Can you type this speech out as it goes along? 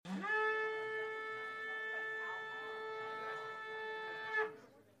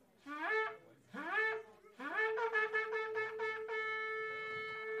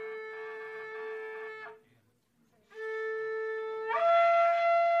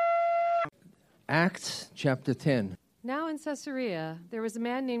Acts chapter 10. Now in Caesarea there was a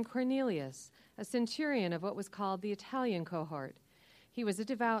man named Cornelius, a centurion of what was called the Italian cohort. He was a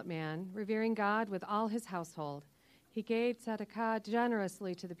devout man, revering God with all his household. He gave tzedakah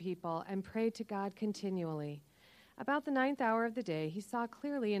generously to the people and prayed to God continually. About the 9th hour of the day, he saw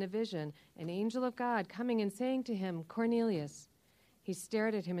clearly in a vision an angel of God coming and saying to him, "Cornelius." He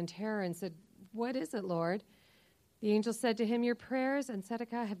stared at him in terror and said, "What is it, Lord?" The angel said to him, "Your prayers and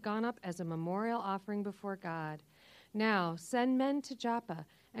tzedakah have gone up as a memorial offering before God. Now send men to Joppa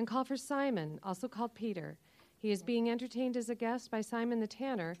and call for Simon, also called Peter. He is being entertained as a guest by Simon the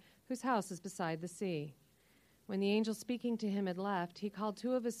tanner, whose house is beside the sea." When the angel speaking to him had left, he called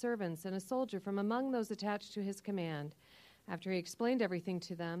 2 of his servants and a soldier from among those attached to his command. After he explained everything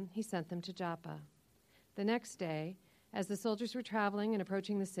to them, he sent them to Joppa. The next day, as the soldiers were traveling and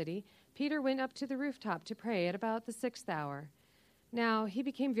approaching the city, Peter went up to the rooftop to pray at about the 6th hour. Now he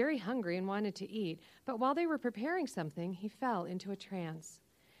became very hungry and wanted to eat, but while they were preparing something, he fell into a trance.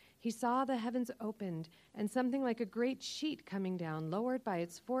 He saw the heavens opened and something like a great sheet coming down, lowered by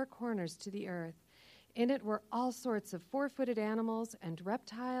its 4 corners to the earth. In it were all sorts of 4-footed animals and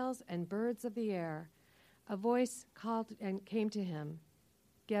reptiles and birds of the air. A voice called and came to him,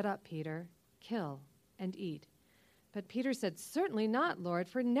 "Get up, Peter, kill and eat." But Peter said, "Certainly not, Lord,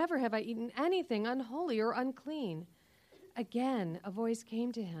 for never have I eaten anything unholy or unclean." Again, a voice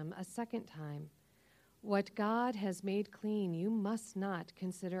came to him a second time. "What God has made clean, you must not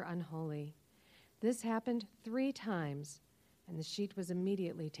consider unholy." This happened 3 times, and the sheet was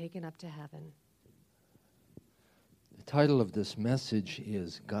immediately taken up to heaven. The title of this message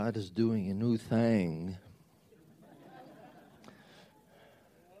is God is Doing a New Thing.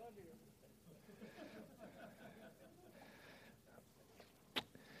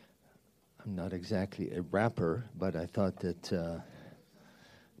 I'm not exactly a rapper, but I thought that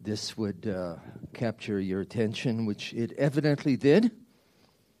this would capture your attention, which it evidently did.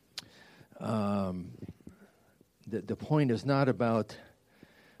 The point is not about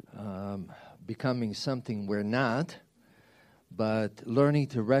becoming something we're not, but learning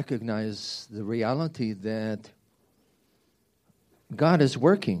to recognize the reality that God is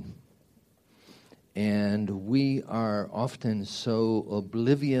working. And we are often so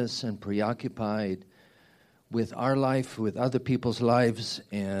oblivious and preoccupied with our life, with other people's lives,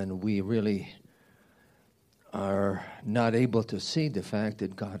 and we really are not able to see the fact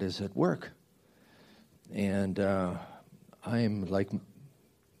that God is at work. And I'm like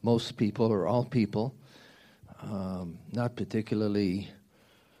most people, or all people, not particularly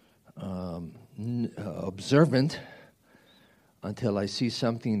observant until I see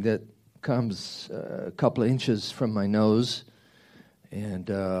something that comes a couple of inches from my nose. And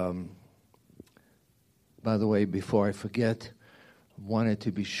by the way, before I forget, wanted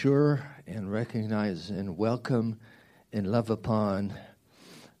to be sure and recognize and welcome and love upon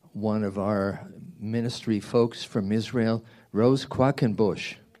one of our ministry folks from Israel, Rose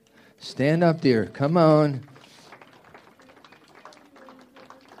Quackenbush. Stand up, dear. Come on.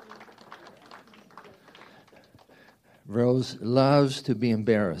 Rose loves to be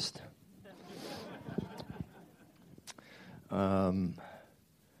embarrassed.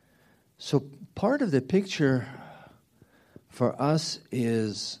 So part of the picture for us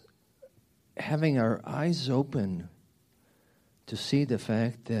is having our eyes open to see the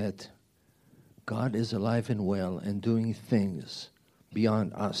fact that God is alive and well and doing things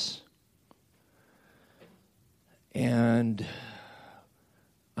beyond us. And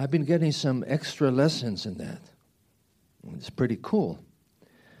I've been getting some extra lessons in that. It's pretty cool.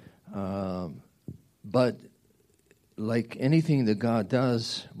 But like anything that God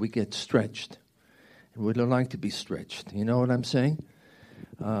does, we get stretched. And we don't like to be stretched. You know what I'm saying?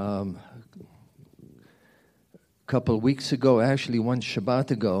 A couple of weeks ago, actually one Shabbat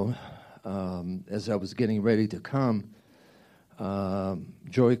ago, as I was getting ready to come,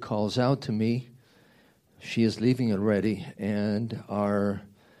 Joy calls out to me. She is leaving already, and our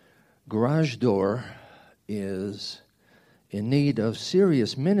garage door is in need of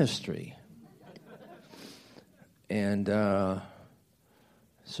serious ministry. And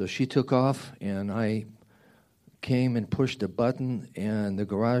so she took off, and I came and pushed a button, and the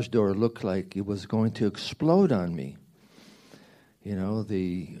garage door looked like it was going to explode on me. You know,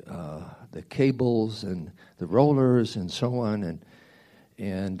 the cables and the rollers and so on,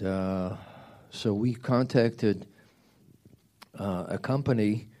 and so we contacted a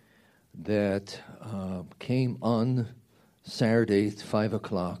company that came on Saturday at 5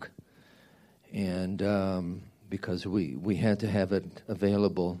 o'clock, and because we had to have it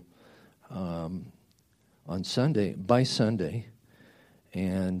available on Sunday, by Sunday,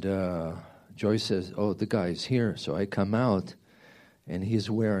 and Joyce says, "Oh, the guy's here." So I come out, and he's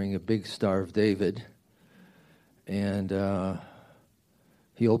wearing a big Star of David. And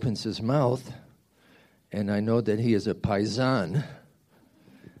he opens his mouth, and I know that he is a paisan.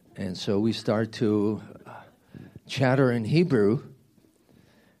 And so we start to chatter in Hebrew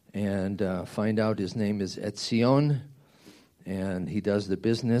and find out his name is Etzion, and he does the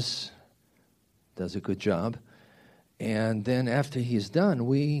business, does a good job. And then after he's done,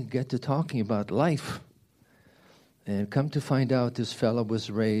 we get to talking about life. And come to find out this fellow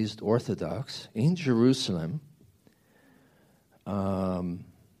was raised Orthodox in Jerusalem,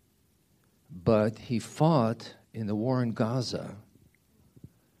 but he fought in the war in Gaza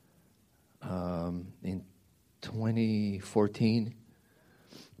in 2014,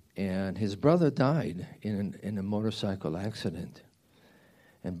 and his brother died in a motorcycle accident.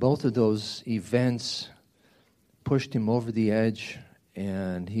 And both of those events pushed him over the edge,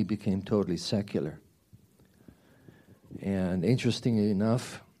 and he became totally secular. And interestingly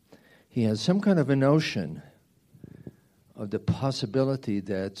enough, he has some kind of a notion of the possibility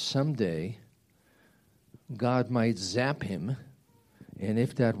that someday God might zap him, and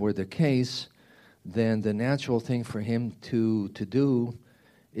if that were the case, then the natural thing for him to do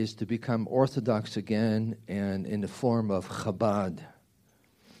is to become Orthodox again, and in the form of Chabad.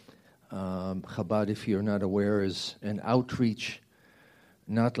 Chabad, if you're not aware, is an outreach,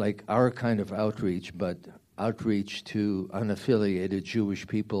 not like our kind of outreach, but outreach to unaffiliated Jewish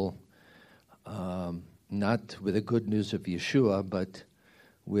people, not with the good news of Yeshua, but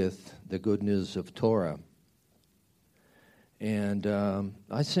with the good news of Torah. And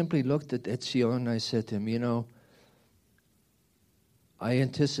I simply looked at Etzion and I said to him, I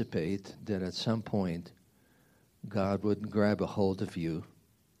anticipate that at some point God would grab a hold of you,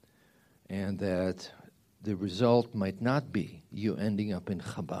 and that the result might not be you ending up in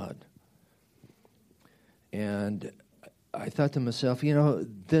Chabad. And I thought to myself,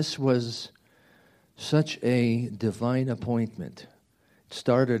 this was such a divine appointment. It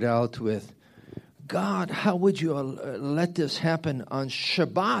started out with, God, how would you let this happen on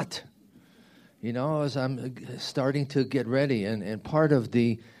Shabbat? As I'm starting to get ready. And part of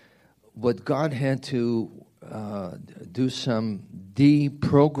what God had to do some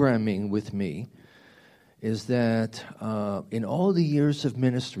deprogramming with me is that in all the years of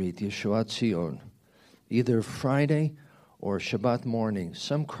ministry at Yeshuat Zion, either Friday or Shabbat morning,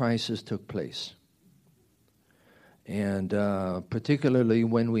 some crisis took place. And particularly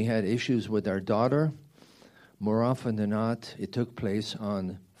when we had issues with our daughter, more often than not, it took place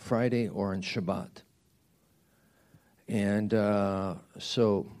on Friday or on Shabbat. And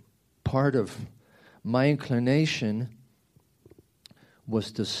so part of my inclination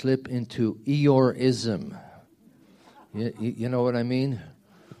was to slip into Eeyorism. You know what I mean?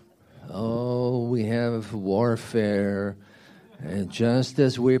 Oh, we have warfare, and just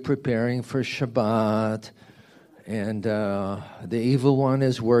as we're preparing for Shabbat, and the evil one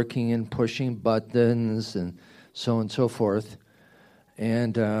is working and pushing buttons and so on and so forth.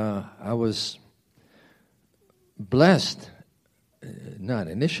 And I was blessed, not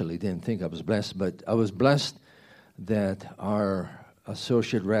initially, didn't think I was blessed, but I was blessed that our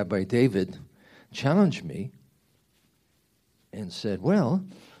associate Rabbi David challenged me and said, well,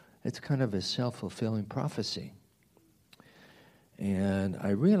 it's kind of a self-fulfilling prophecy. And I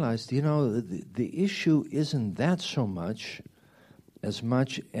realized, the issue isn't that so much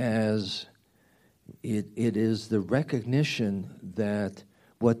as it is the recognition that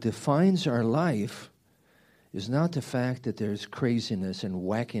what defines our life is not the fact that there's craziness and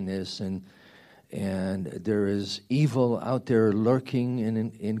wackiness and there is evil out there lurking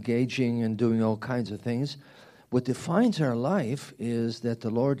and engaging and doing all kinds of things. What defines our life is that the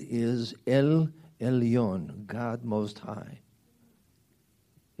Lord is El Elyon, God Most High.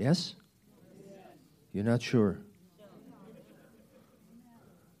 Yes? You're not sure?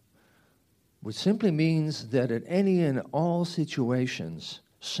 Which simply means that in any and all situations,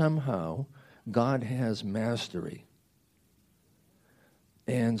 somehow, God has mastery.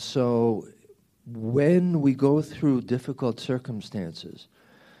 And so, when we go through difficult circumstances,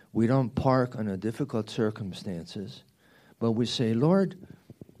 we don't park on the difficult circumstances, but we say, Lord,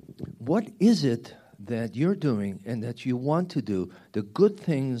 what is it that you're doing and that you want to do, the good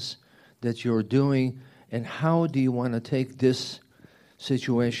things that you're doing, and how do you want to take this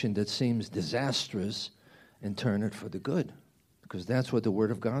situation that seems disastrous and turn it for the good? Because that's what the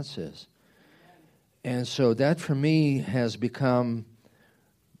Word of God says. And so that for me has become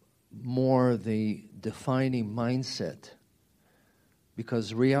more the defining mindset.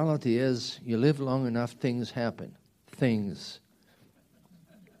 Because reality is, you live long enough, things happen. Things.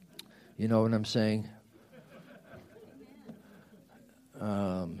 You know what I'm saying?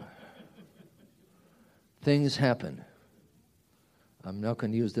 Things happen. I'm not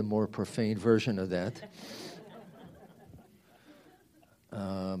going to use the more profane version of that.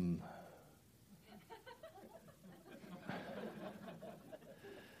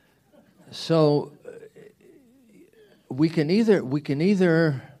 So we can either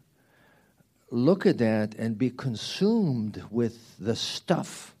look at that and be consumed with the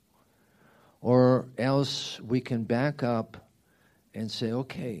stuff, or else we can back up and say,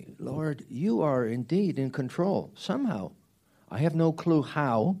 okay, Lord, you are indeed in control somehow. I have no clue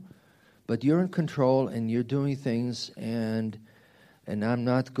how, but you're in control and you're doing things, and I'm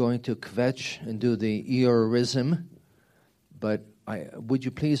not going to kvetch and do the Eeyoreism, but would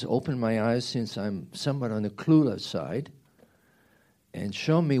you please open my eyes, since I'm somewhat on the clueless side, and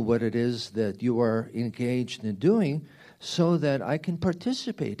show me what it is that you are engaged in doing so that I can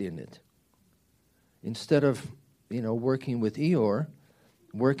participate in it. Instead of, working with Eeyore,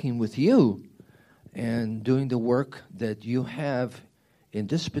 working with you and doing the work that you have in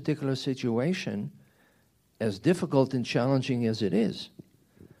this particular situation, as difficult and challenging as it is.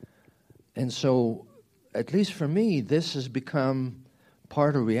 And so, at least for me, this has become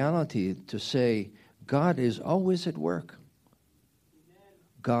part of reality, to say, God is always at work.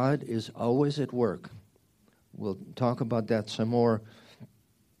 God is always at work. We'll talk about that some more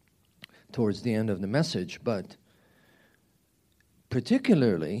towards the end of the message, but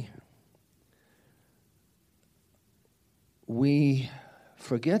particularly, we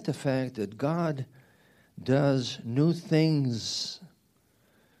forget the fact that God does new things,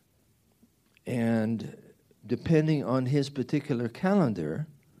 and depending on His particular calendar,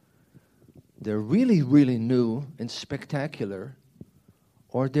 they're really, really new and spectacular,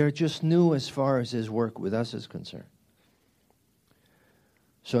 or they're just new as far as His work with us is concerned.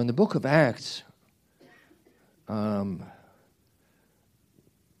 So in the book of Acts,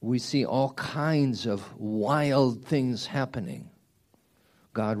 we see all kinds of wild things happening.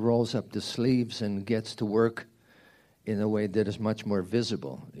 God rolls up the sleeves and gets to work in a way that is much more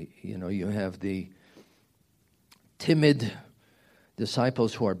visible. You have the timid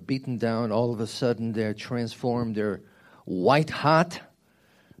disciples who are beaten down. All of a sudden, they're transformed. They're white hot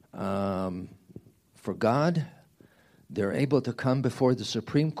for God. They're able to come before the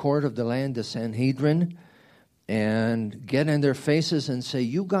Supreme Court of the land, the Sanhedrin, and get in their faces and say,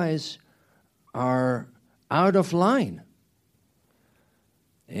 you guys are out of line.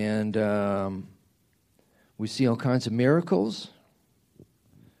 And we see all kinds of miracles.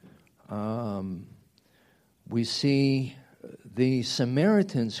 We see the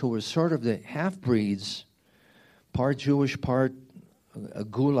Samaritans, who were sort of the half-breeds, part Jewish, part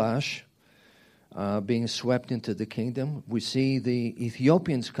goulash, being swept into the kingdom. We see the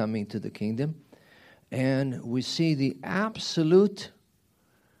Ethiopians coming to the kingdom. And we see the absolute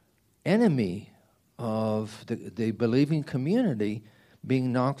enemy of the believing community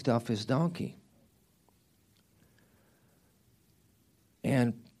being knocked off his donkey.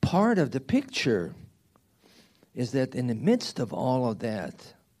 And part of the picture is that in the midst of all of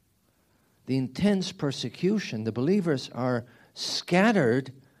that, the intense persecution, the believers are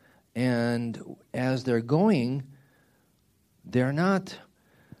scattered, and as they're going, they're not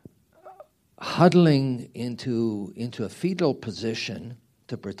huddling into a fetal position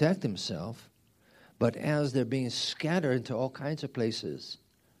to protect themselves, but as they're being scattered into all kinds of places,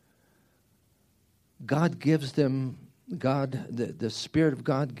 God gives them, the Spirit of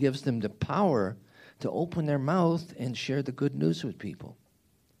God gives them the power to open their mouth and share the good news with people.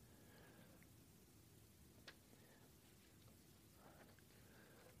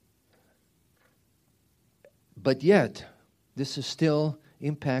 But yet, this is still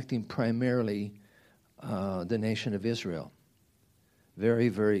impacting primarily the nation of Israel. Very,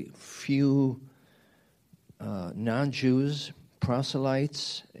 very few non-Jews,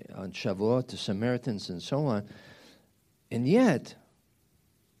 proselytes on Shavuot, the Samaritans, and so on. And yet,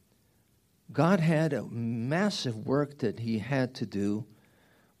 God had a massive work that He had to do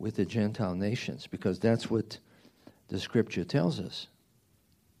with the Gentile nations, because that's what the Scripture tells us.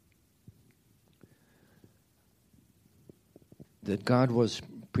 That God was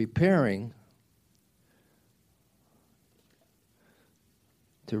preparing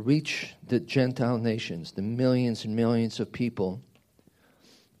to reach the Gentile nations, the millions and millions of people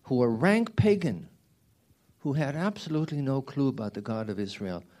who were rank pagan, who had absolutely no clue about the God of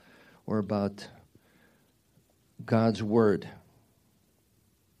Israel or about God's Word.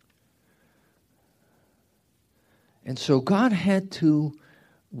 And so God had to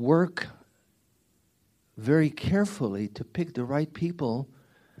work very carefully to pick the right people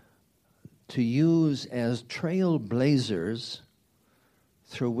to use as trailblazers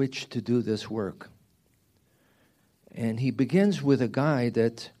through which to do this work. And he begins with a guy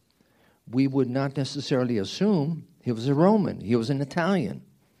that we would not necessarily assume. He was a Roman. He was an Italian.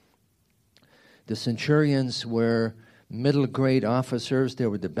 The centurions were middle-grade officers. They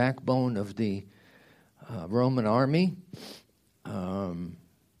were the backbone of the Roman army.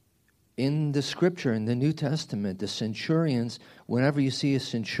 In the Scripture, in the New Testament, the centurions, whenever you see a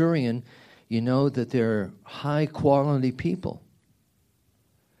centurion, you know that they're high-quality people.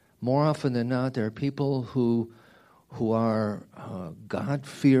 More often than not, they're people who are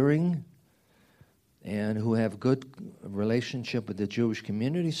God-fearing and who have good relationship with the Jewish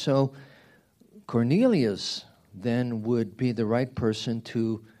community. So Cornelius then would be the right person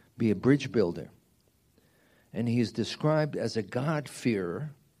to be a bridge builder. And he's described as a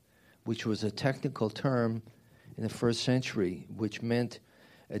God-fearer, which was a technical term in the first century, which meant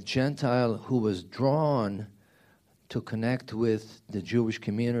a Gentile who was drawn to connect with the Jewish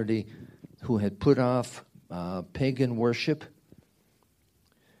community, who had put off pagan worship,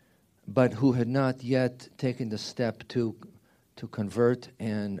 but who had not yet taken the step to convert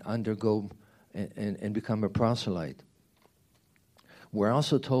and undergo and become a proselyte. We're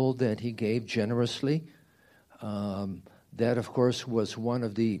also told that he gave generously. That, of course, was one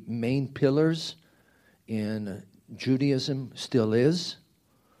of the main pillars in Judaism, still is,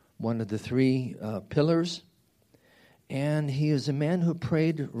 one of the three pillars. And he is a man who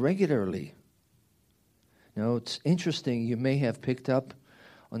prayed regularly. Now, it's interesting, you may have picked up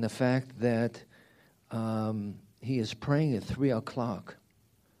on the fact that he is praying at 3 o'clock.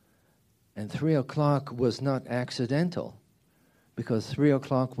 And 3 o'clock was not accidental, because 3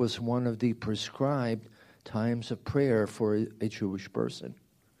 o'clock was one of the prescribed times of prayer for a Jewish person.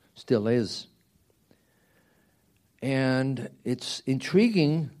 Still is. And it's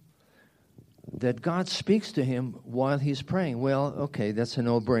intriguing that God speaks to him while he's praying. Well, okay, that's a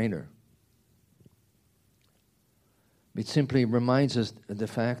no-brainer. It simply reminds us of the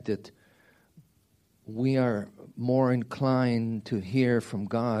fact that we are more inclined to hear from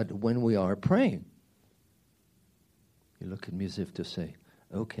God when we are praying. You look at me as if to say,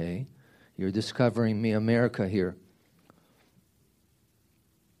 okay, you're discovering me America here.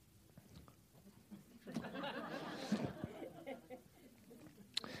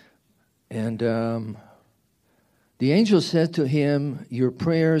 And the angel said to him, your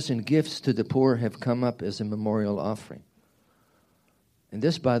prayers and gifts to the poor have come up as a memorial offering. And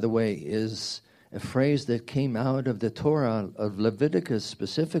this, by the way, is a phrase that came out of the Torah of Leviticus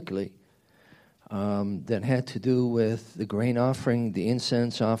specifically, that had to do with the grain offering, the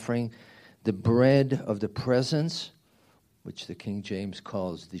incense offering, the bread of the presence, which the King James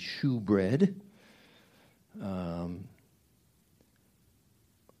calls the shew bread.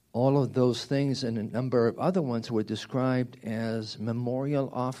 All of those things and a number of other ones were described as memorial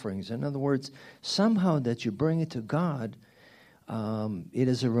offerings. In other words, somehow that you bring it to God, it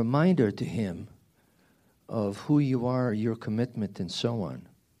is a reminder to him of who you are, your commitment, and so on.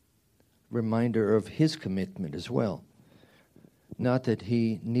 Reminder of his commitment as well. Not that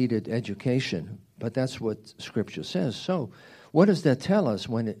he needed education, but that's what Scripture says. So, what does that tell us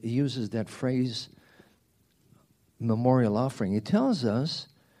when it uses that phrase, memorial offering? It tells us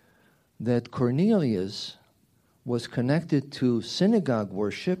that Cornelius was connected to synagogue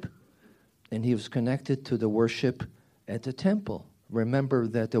worship, and he was connected to the worship at the temple. Remember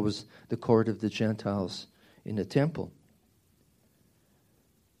that there was the court of the Gentiles in the temple.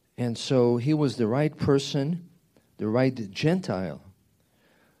 And so he was the right person, the right Gentile,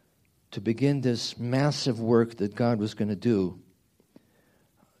 to begin this massive work that God was going to do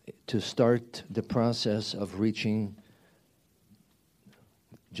to start the process of reaching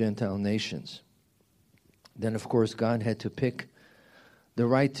Gentile nations. Then, of course, God had to pick the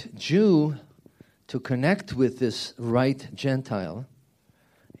right Jew to connect with this right Gentile.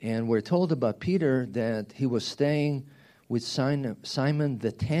 And we're told about Peter that he was staying with Simon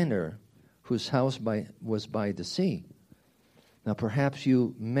the tanner, whose house was by the sea. Now, perhaps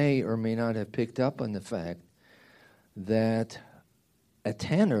you may or may not have picked up on the fact that a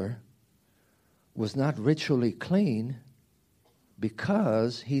tanner was not ritually clean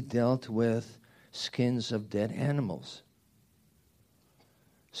because he dealt with skins of dead animals.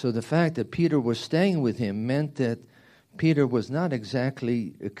 So the fact that Peter was staying with him meant that Peter was not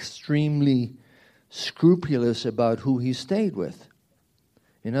exactly extremely scrupulous about who he stayed with.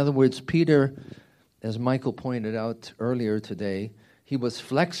 In other words, Peter, as Michael pointed out earlier today, he was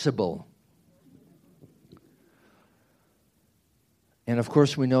flexible. And of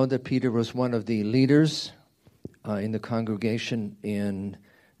course, we know that Peter was one of the leaders in the congregation in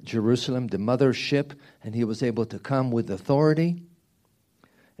Jerusalem, the mothership, and he was able to come with authority.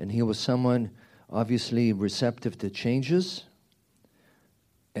 And he was someone obviously receptive to changes.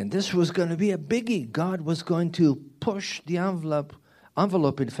 And this was going to be a biggie. God was going to push the envelope.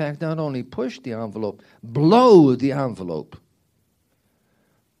 In fact, not only push the envelope, blow the envelope.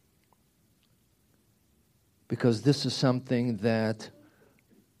 Because this is something that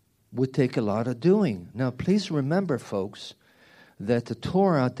would take a lot of doing. Now, please remember, folks, that the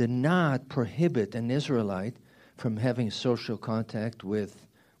Torah did not prohibit an Israelite from having social contact with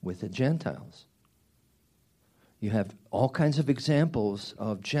the Gentiles. You have all kinds of examples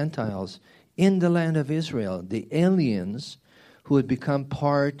of Gentiles in the land of Israel, the aliens who had become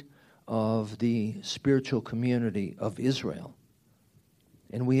part of the spiritual community of Israel.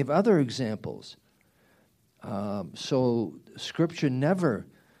 And we have other examples. So Scripture never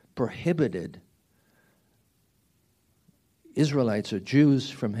prohibited Israelites or Jews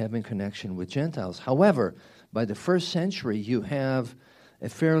from having connection with Gentiles. However, by the first century, you have a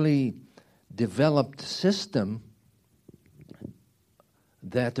fairly developed system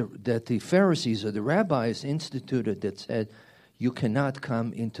that the Pharisees or the rabbis instituted that said, you cannot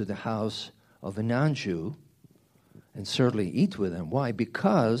come into the house of a non-Jew and certainly eat with them. Why?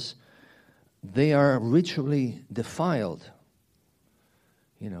 Because they are ritually defiled.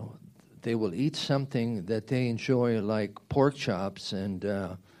 You know, they will eat something that they enjoy, like pork chops, and,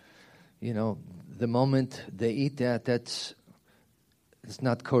 the moment they eat that, it's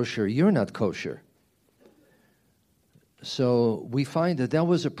not kosher. You're not kosher. So we find that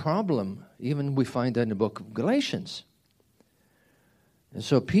was a problem. Even we find that in the book of Galatians. And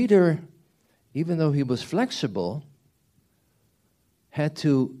so Peter, even though he was flexible, had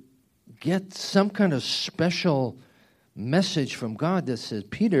to get some kind of special message from God that says,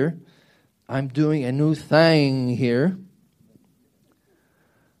 Peter, I'm doing a new thing here.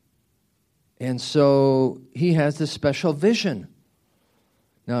 And so he has this special vision.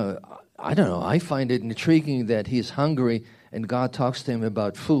 Now, I don't know, I find it intriguing that he's hungry and God talks to him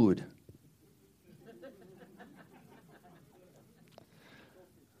about food.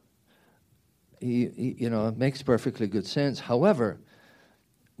 It makes perfectly good sense. However,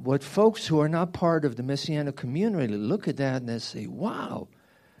 what folks who are not part of the Messianic community look at that and they say, wow,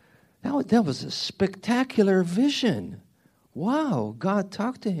 that was a spectacular vision. Wow, God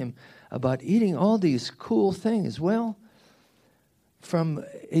talked to him about eating all these cool things. Well, from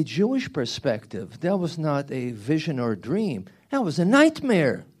a Jewish perspective, that was not a vision or dream. That was a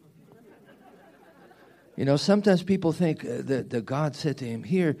nightmare. Sometimes people think that God said to him,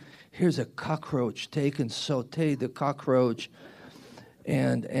 here's a cockroach, take and saute the cockroach,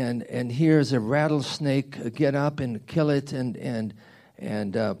 and here's a rattlesnake, get up and kill it and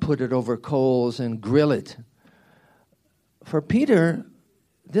put it over coals and grill it. For Peter,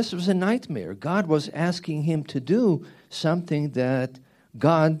 this was a nightmare. God was asking him to do something that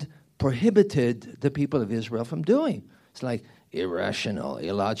God prohibited the people of Israel from doing. It's like irrational,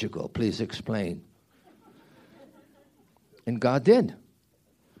 illogical. Please explain. And God did.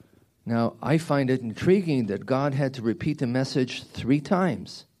 Now, I find it intriguing that God had to repeat the message 3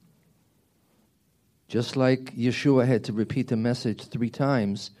 times. Just like Yeshua had to repeat the message 3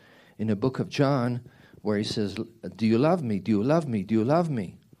 times in the book of John, where he says, do you love me? Do you love me? Do you love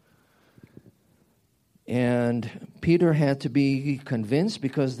me? And Peter had to be convinced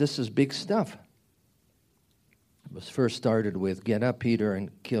because this is big stuff. It was first started with, get up, Peter,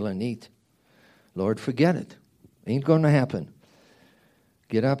 and kill and eat. Lord, forget it. Ain't going to happen.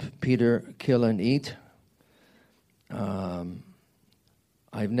 Get up, Peter, kill and eat.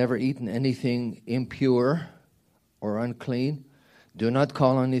 I've never eaten anything impure or unclean. Do not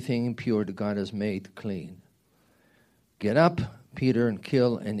call anything impure that God has made clean. Get up, Peter, and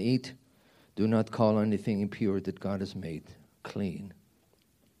kill and eat. Do not call anything impure that God has made clean.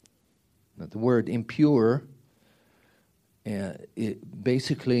 Now, the word impure, it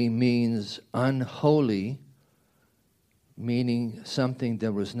basically means unholy, meaning something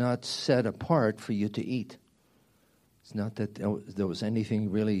that was not set apart for you to eat. It's not that there was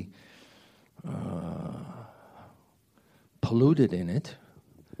anything really polluted in it.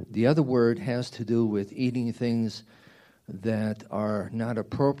 The other word has to do with eating things that are not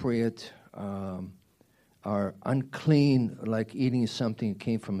appropriate, are unclean, like eating something that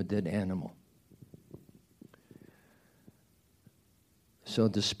came from a dead animal. So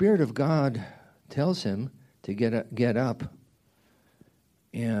the Spirit of God tells him to get up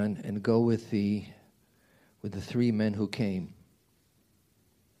and go with the 3 men who came.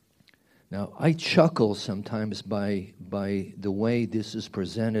 Now, I chuckle sometimes by the way this is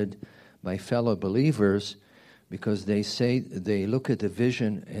presented by fellow believers, because they look at the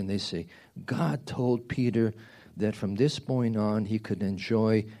vision and they say, God told Peter that from this point on he could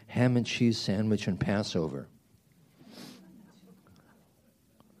enjoy ham and cheese sandwich and Passover.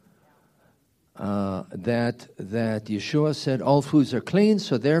 That Yeshua said all foods are clean,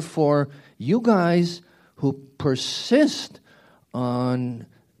 so therefore you guys who persist on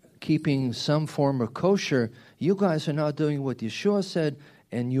keeping some form of kosher, you guys are not doing what Yeshua said,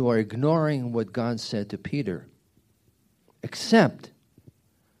 and you are ignoring what God said to Peter. Except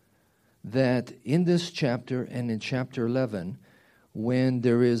that in this chapter and in chapter 11, when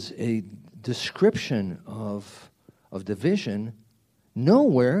there is a description of the vision,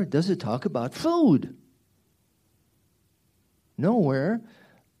 nowhere does it talk about food. Nowhere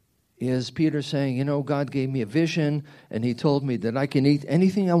is Peter saying, God gave me a vision and he told me that I can eat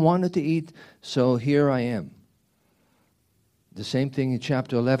anything I wanted to eat, so here I am. The same thing in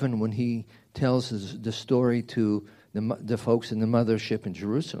chapter 11 when he tells the story to the folks in the mothership in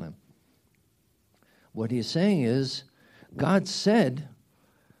Jerusalem. What he's saying is, God said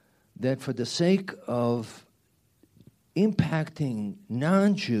that for the sake of impacting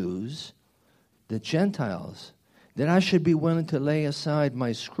non-Jews, the Gentiles, that I should be willing to lay aside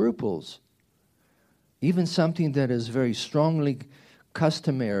my scruples, even something that is very strongly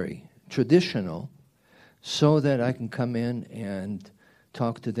customary, traditional, so that I can come in and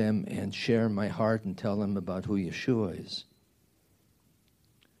talk to them and share my heart and tell them about who Yeshua is.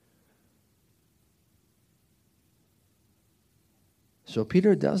 So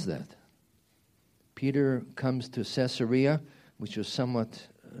Peter does that. Peter comes to Caesarea, which was somewhat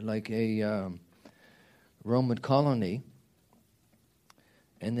like a Roman colony,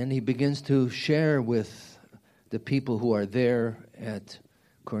 and then he begins to share with the people who are there at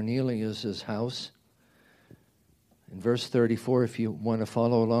Cornelius' house. In verse 34, if you want to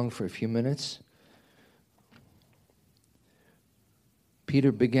follow along for a few minutes,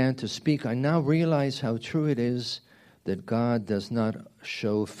 Peter began to speak. I now realize how true it is that God does not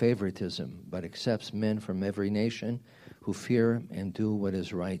show favoritism, but accepts men from every nation who fear and do what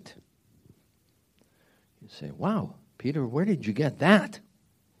is right. You say, wow, Peter, where did you get that?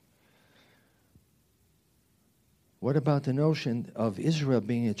 What about the notion of Israel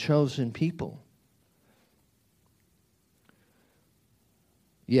being a chosen people?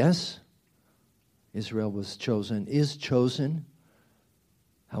 Yes, Israel was chosen, is chosen.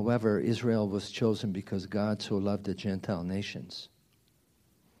 However, Israel was chosen because God so loved the Gentile nations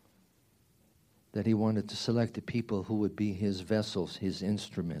that he wanted to select the people who would be his vessels, his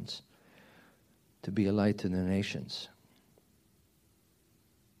instruments, to be a light to the nations.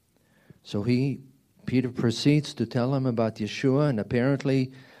 So Peter proceeds to tell him about Yeshua, and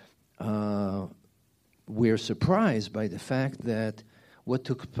apparently we're surprised by the fact that what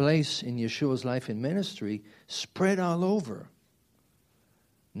took place in Yeshua's life and ministry spread all over.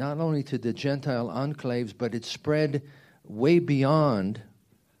 Not only to the Gentile enclaves, but it spread way beyond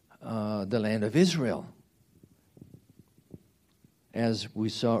the land of Israel. As we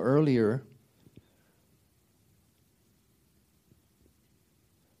saw earlier,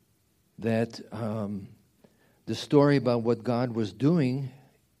 that the story about what God was doing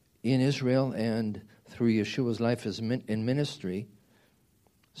in Israel and through Yeshua's life in ministry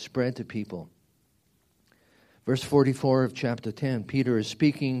spread to people. Verse 44 of chapter 10, Peter is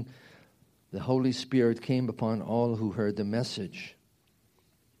speaking. The Holy Spirit came upon all who heard the message.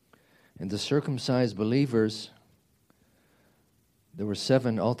 And the circumcised believers, there were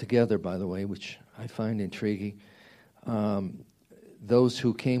 7 altogether, by the way, which I find intriguing. Those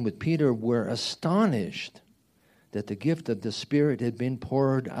who came with Peter were astonished that the gift of the Spirit had been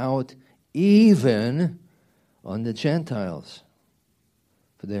poured out even on the Gentiles,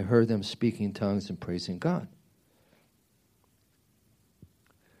 for they heard them speaking tongues and praising God.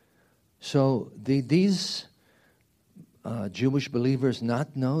 So these Jewish believers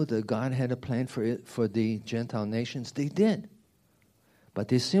not know that God had a plan for the Gentile nations? They did. But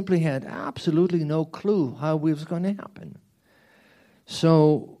they simply had absolutely no clue how it was going to happen.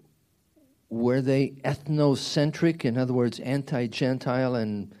 So were they ethnocentric, in other words, anti-Gentile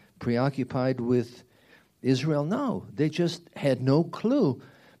and preoccupied with Israel? No, they just had no clue,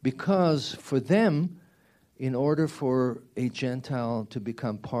 because for them, in order for a Gentile to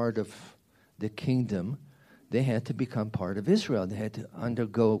become part of the kingdom, they had to become part of Israel. They had to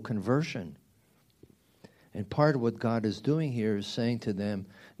undergo conversion. And part of what God is doing here is saying to them,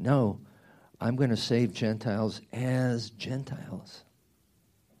 no, I'm going to save Gentiles as Gentiles.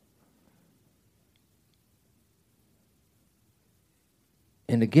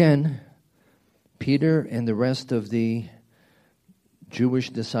 And again, Peter and the rest of the Jewish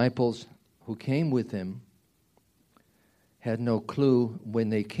disciples who came with him had no clue when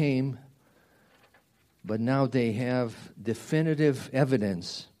they came, but now they have definitive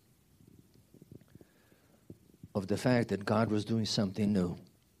evidence of the fact that God was doing something new.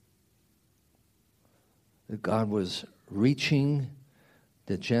 That God was reaching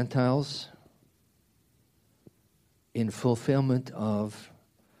the Gentiles in fulfillment of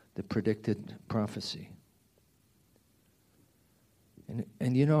the predicted prophecy.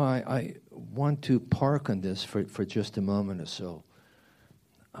 And you know, I want to park on this for just a moment or so.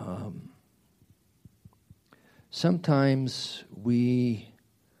 Sometimes we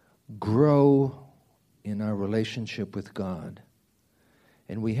grow in our relationship with God,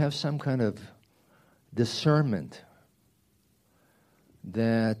 and we have some kind of discernment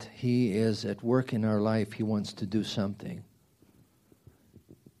that He is at work in our life. He wants to do something.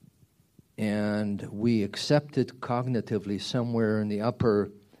 And we accept it cognitively somewhere in the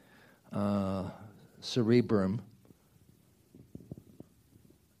upper cerebrum.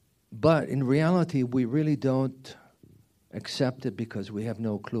 But in reality, we really don't accept it because we have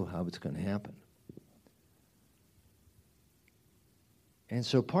no clue how it's going to happen. And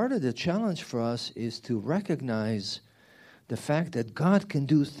so part of the challenge for us is to recognize the fact that God can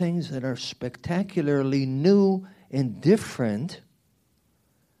do things that are spectacularly new and different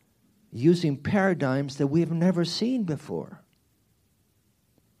using paradigms that we've never seen before.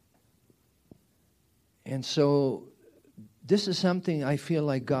 And so this is something I feel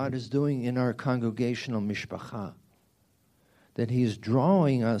like God is doing in our congregational mishpacha, that He's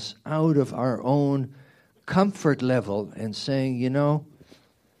drawing us out of our own comfort level and saying, you know,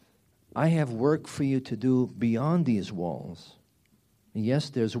 I have work for you to do beyond these walls. Yes,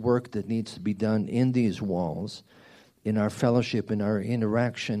 there's work that needs to be done in these walls, in our fellowship, in our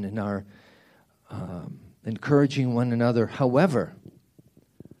interaction, in our encouraging one another. However,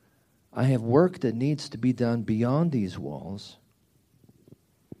 I have work that needs to be done beyond these walls.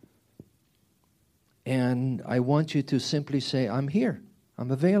 And I want you to simply say, I'm here.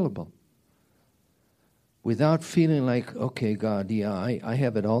 I'm available. Without feeling like, okay, God, yeah, I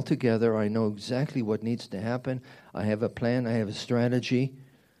have it all together. I know exactly what needs to happen. I have a plan. I have a strategy.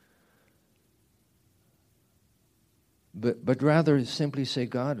 But rather simply say,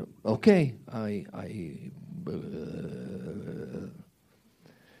 God, okay, I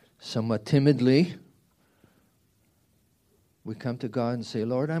somewhat timidly, we come to God and say,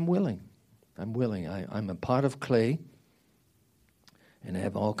 Lord, I'm willing. I'm willing. I'm a pot of clay, and I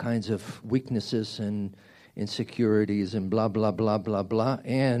have all kinds of weaknesses and insecurities and blah, blah, blah, blah, blah.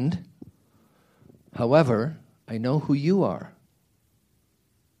 And, however, I know who you are.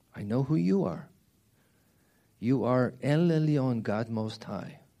 I know who you are. You are El Elyon, God Most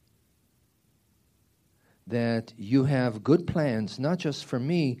High. That you have good plans, not just for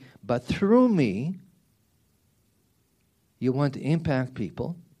me, but through me. You want to impact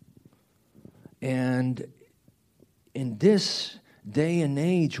people. And in this day and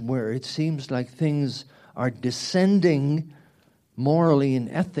age where it seems like things are descending morally and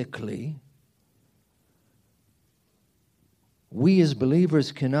ethically, we as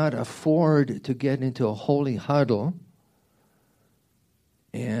believers cannot afford to get into a holy huddle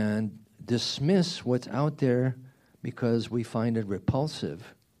and dismiss what's out there because we find it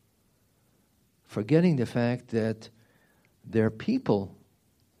repulsive, forgetting the fact that there are people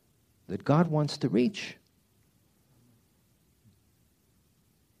that God wants to reach,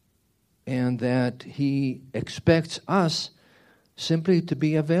 and that He expects us simply to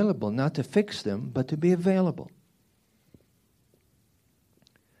be available, not to fix them, but to be available.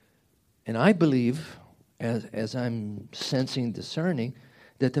 And I believe, as I'm sensing, discerning,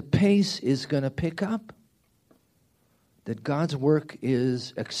 that the pace is going to pick up, that God's work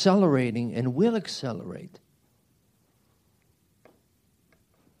is accelerating and will accelerate.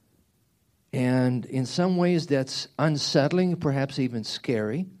 And in some ways that's unsettling, perhaps even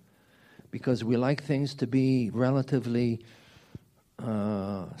scary, because we like things to be relatively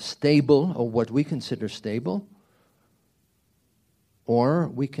stable, or what we consider stable. Or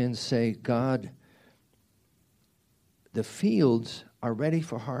we can say, God, the fields are ready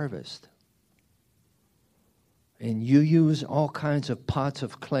for harvest. And you use all kinds of pots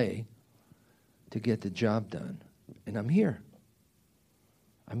of clay to get the job done. And I'm here.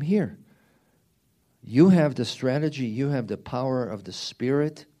 I'm here. You have the strategy. You have the power of the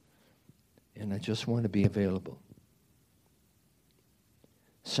Spirit. And I just want to be available.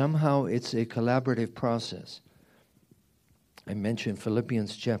 Somehow it's a collaborative process. I mentioned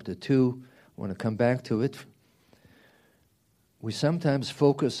Philippians chapter 2. I want to come back to it. We sometimes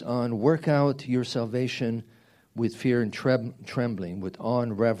focus on work out your salvation with fear and trembling, with awe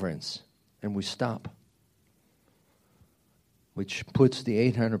and reverence, and we stop. which puts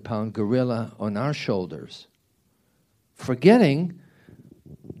the 800-pound gorilla on our shoulders, forgetting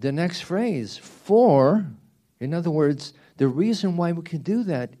the next phrase, for, in other words, the reason why we can do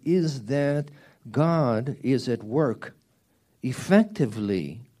that is that God is at work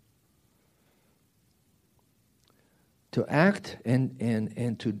effectively to act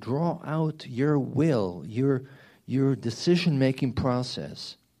and to draw out your will, your decision-making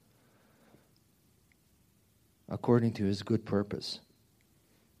process according to His good purpose.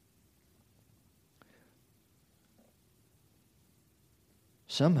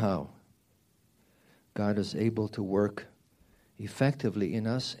 Somehow, God is able to work effectively in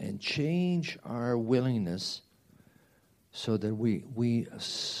us and change our willingness so that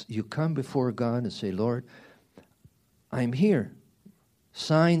you come before God and say, Lord, I'm here.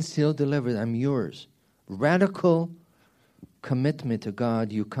 Signed, sealed, delivered. I'm yours. Radical commitment to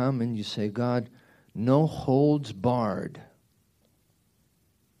God. You come and you say, God, no holds barred.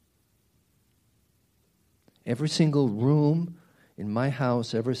 Every single room in my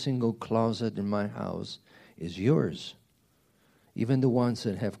house, every single closet in my house is yours. Even the ones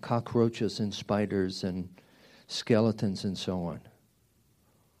that have cockroaches and spiders and skeletons and so on.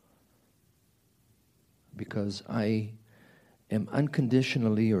 Because I am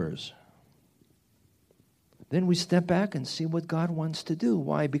unconditionally yours. Then we step back and see what God wants to do.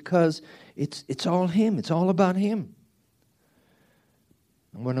 Why? Because it's all Him. It's all about Him.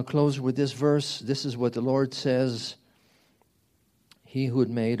 I'm going to close with this verse. This is what the Lord says. He who had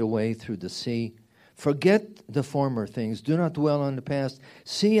made a way through the sea. Forget the former things. Do not dwell on the past.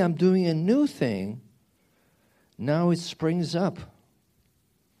 See, I'm doing a new thing. Now it springs up.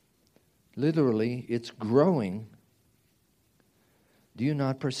 Literally, it's growing. Do you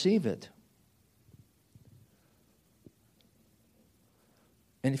not perceive it?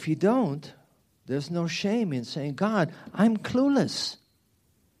 And if you don't, there's no shame in saying, God, I'm clueless.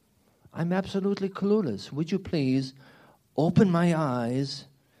 I'm absolutely clueless. Would you please open my eyes,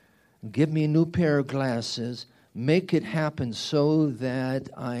 give me a new pair of glasses, make it happen so that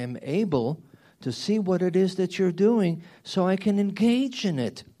I am able to see what it is that you're doing so I can engage in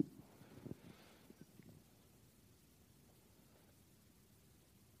it.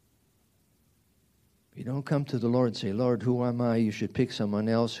 You don't come to the Lord and say, Lord, who am I? You should pick someone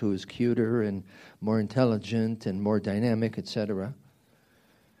else who is cuter and more intelligent and more dynamic, etc.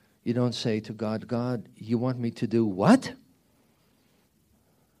 You don't say to God, God, you want me to do what?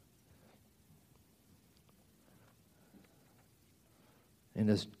 And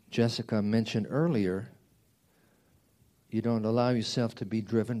as Jessica mentioned earlier, you don't allow yourself to be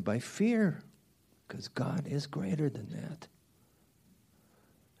driven by fear, because God is greater than that.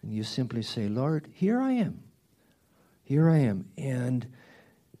 And you simply say, Lord, here I am. Here I am. And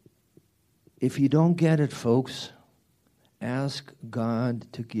if you don't get it, folks, ask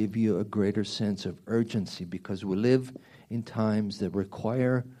God to give you a greater sense of urgency, because we live in times that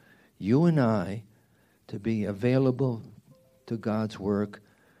require you and I to be available to God's work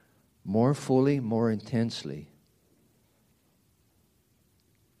more fully, more intensely,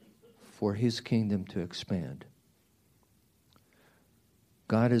 for His kingdom to expand.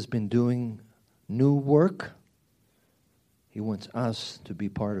 God has been doing new work. He wants us to be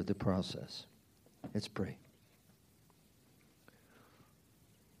part of the process. Let's pray.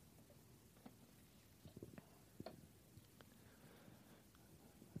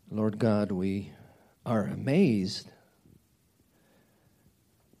 Lord God, we are amazed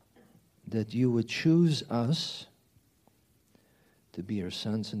that you would choose us to be your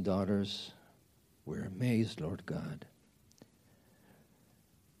sons and daughters. We're amazed, Lord God,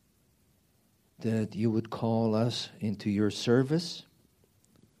 that you would call us into your service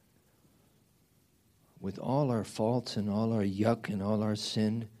with all our faults and all our yuck and all our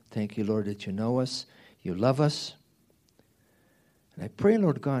sin. Thank you, Lord, that you know us, you love us. And I pray,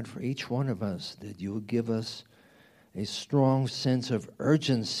 Lord God, for each one of us, that you would give us a strong sense of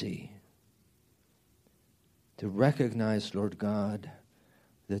urgency to recognize, Lord God,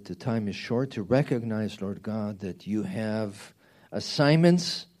 that the time is short, to recognize, Lord God, that you have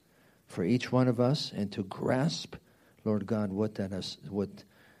assignments for each one of us, and to grasp, Lord God, what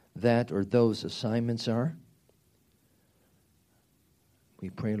that or those assignments are. We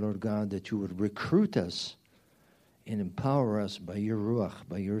pray, Lord God, that you would recruit us and empower us by your Ruach,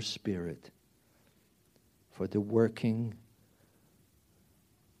 by your Spirit, for the working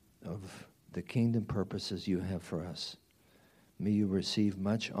of the kingdom purposes you have for us. May you receive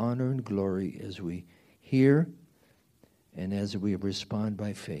much honor and glory as we hear and as we respond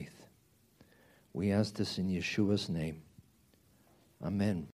by faith. We ask this in Yeshua's name. Amen.